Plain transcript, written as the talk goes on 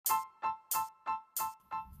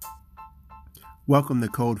Welcome to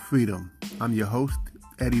Code Freedom. I'm your host,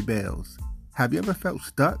 Eddie Bales. Have you ever felt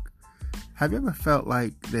stuck? Have you ever felt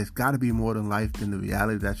like there's got to be more than life than the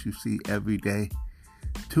reality that you see every day?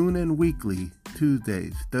 Tune in weekly,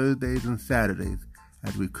 Tuesdays, Thursdays, and Saturdays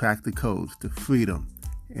as we crack the codes to freedom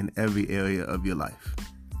in every area of your life.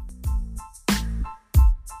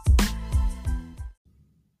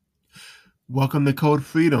 Welcome to Code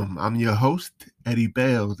Freedom. I'm your host, Eddie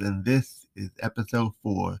Bales, and this is episode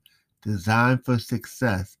 4, Designed for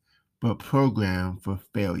Success, but Programmed for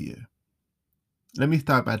Failure. Let me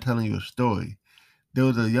start by telling you a story. There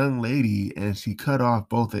was a young lady, and she cut off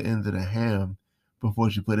both the ends of the ham before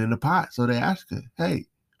she put it in the pot. So they asked her, hey,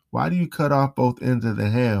 why do you cut off both ends of the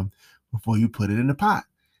ham before you put it in the pot?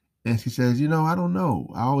 And she says, I don't know.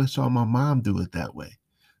 I always saw my mom do it that way.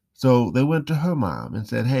 So they went to her mom and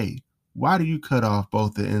said, hey, why do you cut off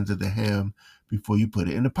both the ends of the ham before you put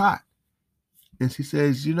it in the pot? And she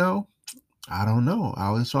says, I don't know. I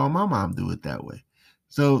always saw my mom do it that way.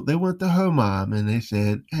 So they went to her mom and they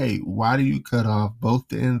said, hey, why do you cut off both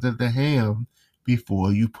the ends of the ham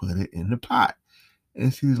before you put it in the pot?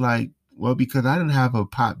 And she's like, well, because I didn't have a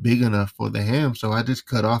pot big enough for the ham, so I just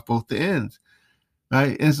cut off both the ends.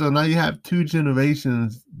 Right? And so now you have two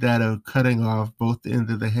generations that are cutting off both the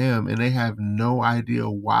ends of the ham, and they have no idea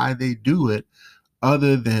why they do it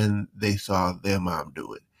other than they saw their mom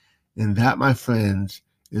do it. And that, my friends,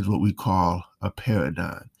 is what we call a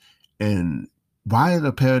paradigm. And why is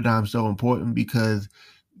a paradigm so important? Because,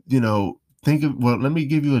 let me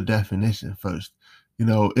give you a definition first.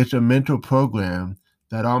 It's a mental program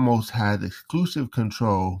that almost has exclusive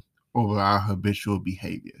control over our habitual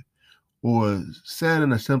behavior. Or said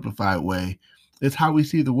in a simplified way, it's how we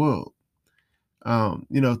see the world.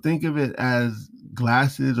 Think of it as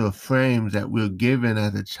glasses or frames that we're given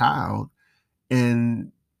as a child.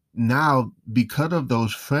 And now, because of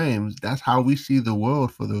those frames, that's how we see the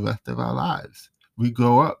world for the rest of our lives. We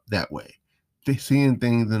grow up that way, seeing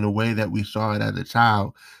things in a way that we saw it as a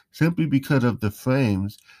child, simply because of the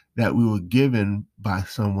frames that we were given by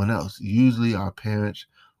someone else, usually our parents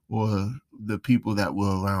or the people that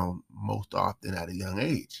were around most often at a young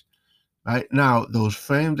age. Right now, those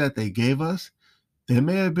frames that they gave us, they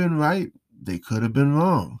may have been right, they could have been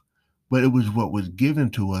wrong, but it was what was given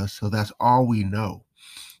to us, so that's all we know.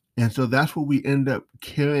 And so that's what we end up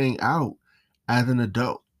carrying out as an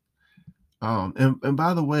adult. And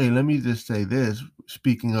by the way, let me just say this,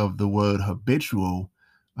 speaking of the word habitual,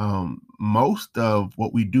 most of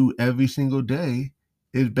what we do every single day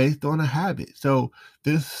is based on a habit. So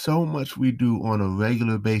there's so much we do on a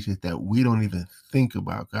regular basis that we don't even think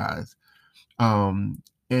about, guys.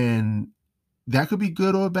 And that could be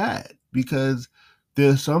good or bad, because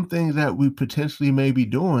there's some things that we potentially may be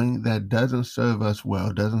doing that doesn't serve us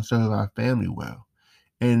well, doesn't serve our family well.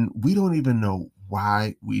 And we don't even know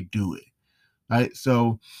why we do it, right?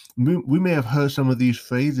 So we may have heard some of these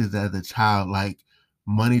phrases as a child, like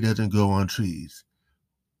money doesn't grow on trees.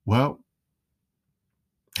 Well,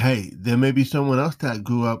 hey, there may be someone else that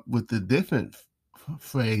grew up with a different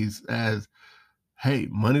phrase as, hey,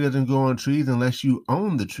 money doesn't grow on trees unless you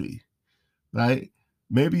own the tree, right?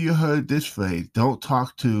 Maybe you heard this phrase, don't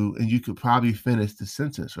talk to, and you could probably finish the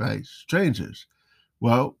sentence, right? Strangers.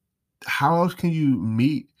 Well, how else can you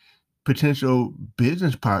meet potential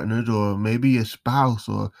business partners or maybe a spouse,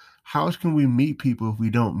 or how else can we meet people if we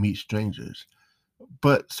don't meet strangers?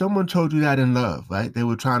 But someone told you that in love, right? They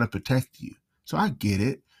were trying to protect you. So I get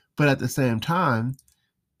it. But at the same time,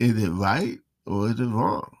 is it right or is it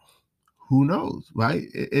wrong? Who knows, right?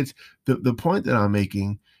 It's the point that I'm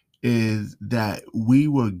making is that we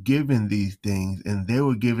were given these things and they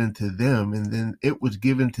were given to them, and then it was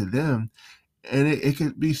given to them. And it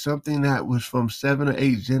could be something that was from 7 or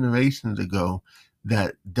 8 generations ago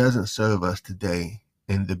that doesn't serve us today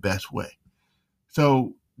in the best way.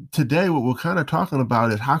 So today, what we're kind of talking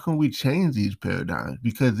about is how can we change these paradigms?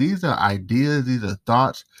 Because these are ideas, these are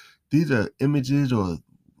thoughts, these are images or,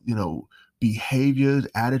 behaviors,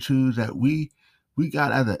 attitudes that we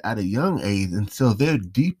got at a young age. And so they're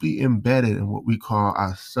deeply embedded in what we call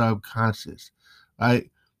our subconscious,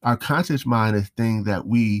 right? Our conscious mind is things that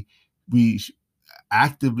we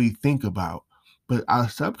actively think about, but our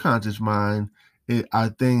subconscious mind are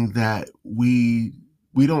things that we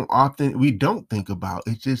don't think about.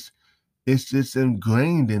 It's just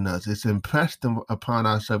ingrained in us. It's impressed upon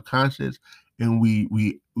our subconscious, and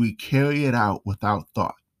we carry it out without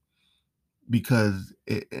thought. Because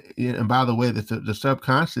and by the way, the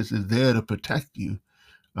subconscious is there to protect you.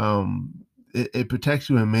 It protects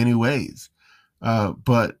you in many ways,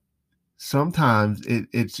 but sometimes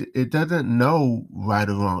it doesn't know right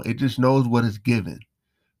or wrong. It just knows what is given,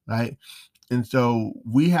 right? And so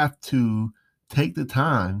we have to take the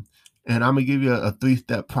time, and I'm gonna give you a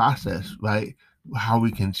 3-step process, right? How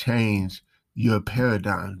we can change your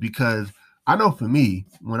paradigm. Because I know for me,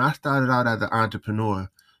 when I started out as an entrepreneur,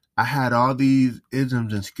 I had all these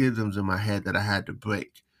isms and schisms in my head that I had to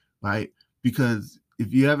break, right? Because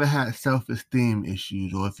if you ever had self-esteem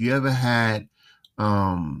issues, or if you ever had,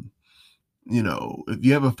 um, if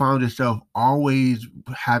you ever found yourself always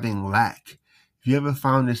having lack, if you ever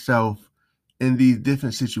found yourself in these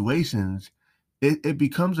different situations, it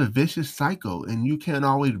becomes a vicious cycle, and you can't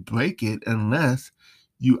always break it unless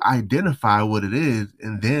you identify what it is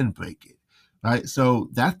and then break it. Right. So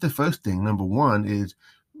that's the first thing. Number one is,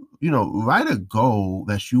 write a goal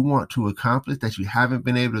that you want to accomplish that you haven't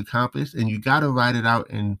been able to accomplish, and you got to write it out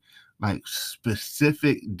in like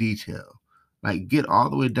specific detail. Like, get all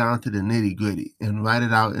the way down to the nitty gritty and write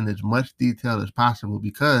it out in as much detail as possible,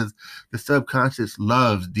 because the subconscious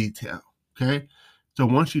loves detail. Okay. So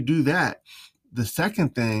once you do that, the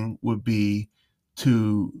second thing would be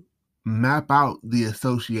to map out the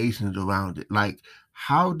associations around it. Like,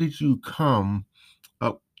 how did you come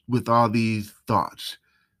up with all these thoughts?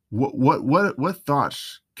 What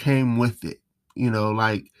thoughts came with it?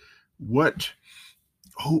 Like, what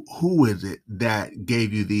who is it that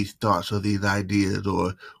gave you these thoughts or these ideas,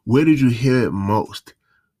 or where did you hear it most?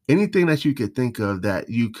 Anything that you could think of that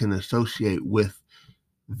you can associate with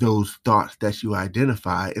those thoughts that you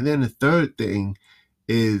identify. And then the third thing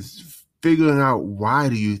is figuring out, why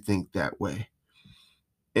do you think that way,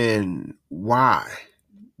 and why,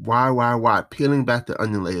 peeling back the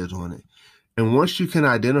onion layers on it. And once you can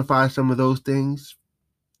identify some of those things,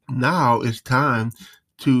 now it's time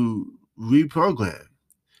to reprogram.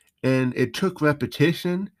 And it took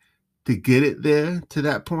repetition to get it there to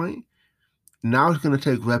that point. Now it's going to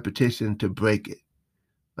take repetition to break it,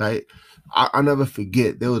 right? I'll never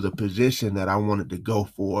forget, there was a position that I wanted to go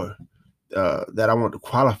for, that I wanted to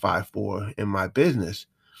qualify for in my business.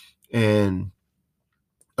 And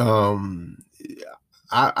um,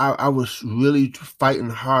 I was really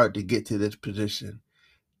fighting hard to get to this position.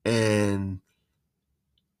 And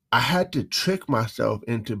I had to trick myself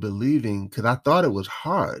into believing, because I thought it was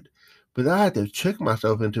hard, but I had to trick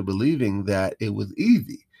myself into believing that it was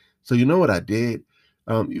easy. So you know what I did?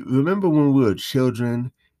 You remember when we were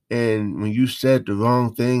children, and when you said the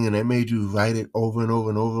wrong thing and they made you write it over and over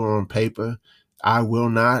and over on paper, I will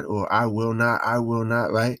not, or I will not, I will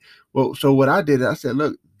not, right? Well, so what I did, I said,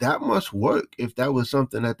 look, that must work if that was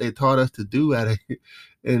something that they taught us to do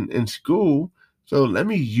in school. So let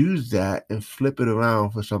me use that and flip it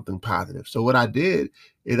around for something positive. So what I did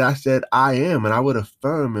is I said, I am, and I would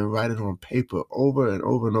affirm and write it on paper over and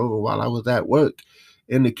over and over while I was at work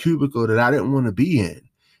in the cubicle that I didn't want to be in.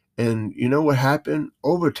 And you know what happened?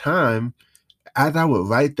 Over time, as I would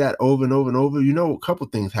write that over and over and over, a couple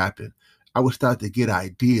things happened. I would start to get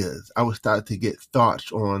ideas. I would start to get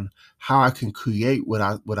thoughts on how I can create what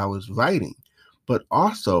I was writing. But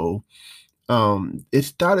also, it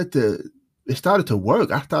started to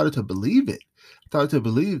work. I started to believe it. I started to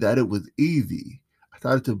believe that it was easy. I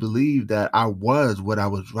started to believe that I was what I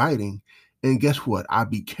was writing. And guess what? I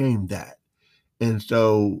became that. And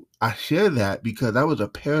so I share that because that was a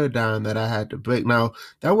paradigm that I had to break. Now,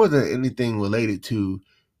 that wasn't anything related to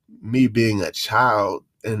me being a child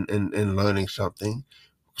and learning something.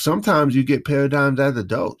 Sometimes you get paradigms as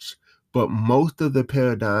adults, but most of the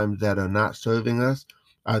paradigms that are not serving us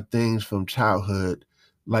are things from childhood.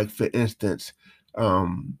 Like, for instance,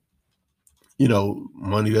 um,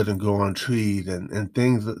 money doesn't grow on trees, and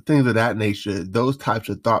things of that nature, those types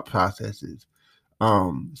of thought processes.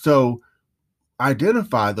 So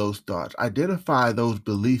identify those thoughts, identify those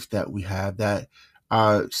beliefs that we have that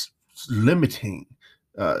are limiting.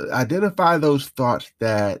 Identify those thoughts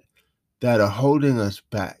that are holding us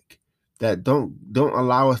back, that don't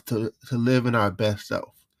allow us to live in our best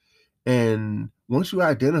self. And once you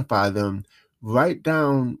identify them, write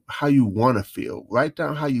down how you want to feel, write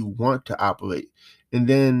down how you want to operate, and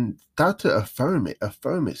then start to affirm it,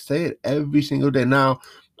 say it every single day. Now,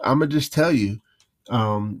 I'm gonna just tell you,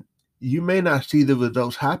 um, you may not see the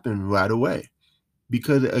results happen right away,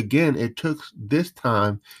 because again, it took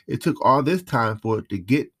all this time for it to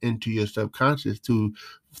get into your subconscious, to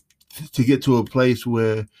get to a place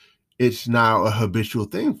where it's now a habitual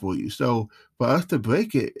thing for you. So for us to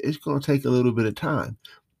break it, it's going to take a little bit of time.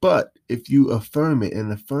 But if you affirm it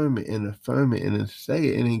and affirm it and affirm it and then say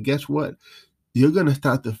it, and then guess what? You're going to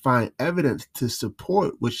start to find evidence to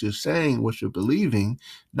support what you're saying, what you're believing.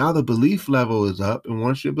 Now the belief level is up. And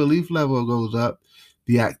once your belief level goes up,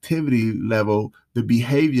 the activity level, the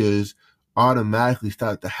behaviors automatically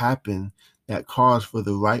start to happen that cause for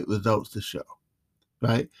the right results to show,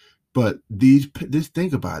 right? But just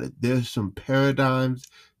think about it. There's some paradigms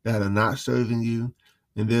that are not serving you,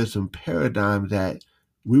 and there's some paradigms that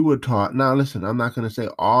we were taught. Now, listen, I'm not going to say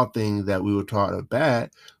all things that we were taught are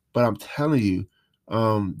bad, but I'm telling you,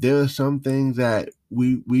 there are some things that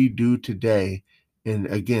we do today, and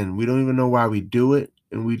again, we don't even know why we do it,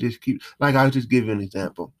 and we just keep. Like, I'll just give you an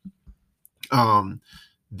example.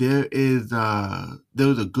 There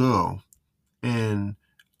was a girl, and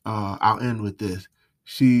I'll end with this.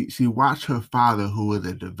 She watched her father, who was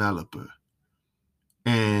a developer,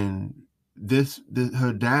 and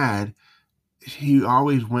her dad, he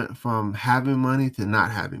always went from having money to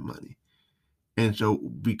not having money. And so,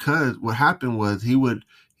 because what happened was, he would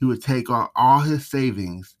take all his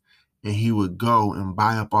savings, and he would go and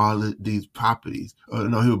buy up all these properties. Or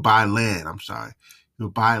no, he would buy land. I'm sorry, he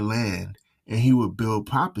would buy land, and he would build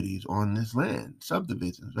properties on this land,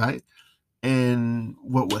 subdivisions, right? And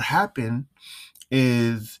what would happen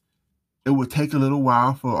is, it would take a little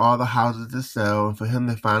while for all the houses to sell and for him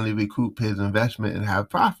to finally recoup his investment and have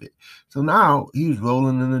profit. So now he's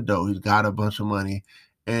rolling in the dough. He's got a bunch of money,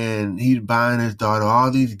 and he's buying his daughter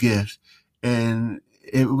all these gifts. And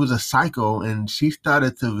it was a cycle, and she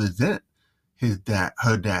started to resent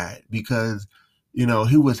her dad, because,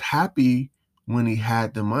 he was happy when he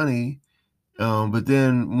had the money. But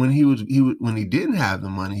then when when he didn't have the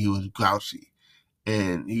money, he was grouchy,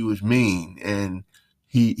 and he was mean, and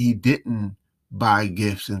he didn't buy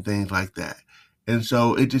gifts and things like that. And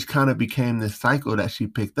so it just kind of became this cycle that she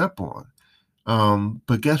picked up on.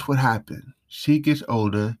 But guess what happened? She gets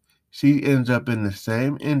older, she ends up in the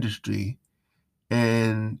same industry,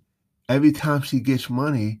 and every time she gets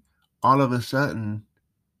money, all of a sudden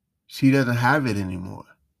she doesn't have it anymore.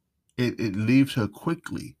 It leaves her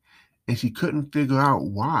quickly, and she couldn't figure out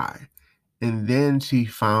why. And then she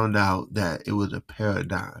found out that it was a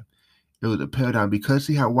paradigm. It was a paradigm because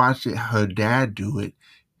she had watched her dad do it.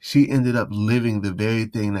 She ended up living the very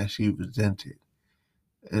thing that she resented.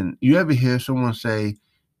 And you ever hear someone say,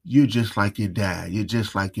 "You're just like your dad. You're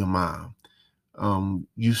just like your mom.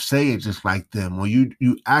 You say it just like them, or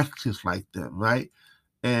you act just like them," right?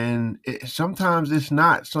 And sometimes it's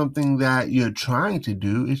not something that you're trying to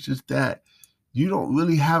do. It's just that you don't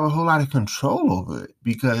really have a whole lot of control over it,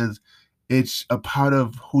 because it's a part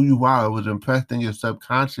of who you are. It was impressed in your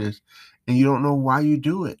subconscious, and you don't know why you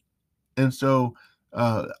do it. And so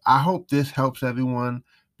I hope this helps everyone,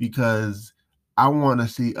 because I want to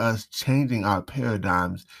see us changing our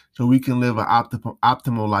paradigms so we can live an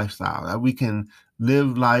optimal lifestyle, that we can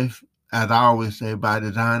live life, as I always say, by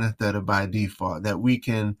design instead of by default, that we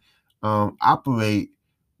can operate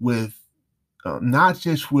with not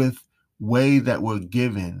just with ways that we're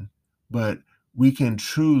given, but we can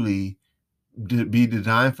truly be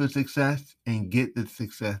designed for success and get the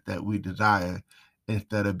success that we desire,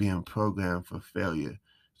 instead of being programmed for failure.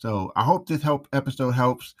 So I hope this episode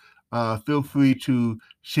helps. Feel free to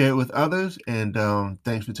share it with others, and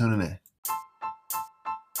thanks for tuning in.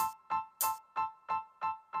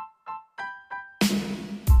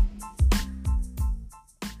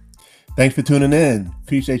 Thanks for tuning in.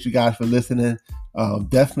 Appreciate you guys for listening.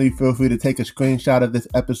 Definitely feel free to take a screenshot of this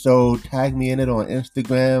episode, tag me in it on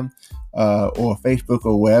Instagram or Facebook,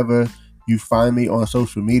 or wherever you find me on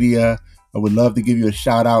social media. I would love to give you a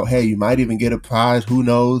shout out. Hey, you might even get a prize. Who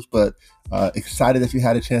knows? But excited that you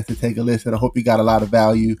had a chance to take a listen. I hope you got a lot of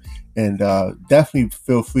value. And definitely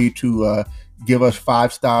feel free to give us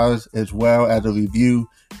 5 stars as well as a review.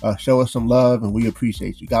 Show us some love, and we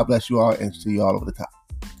appreciate you. God bless you all, and see you all over the top.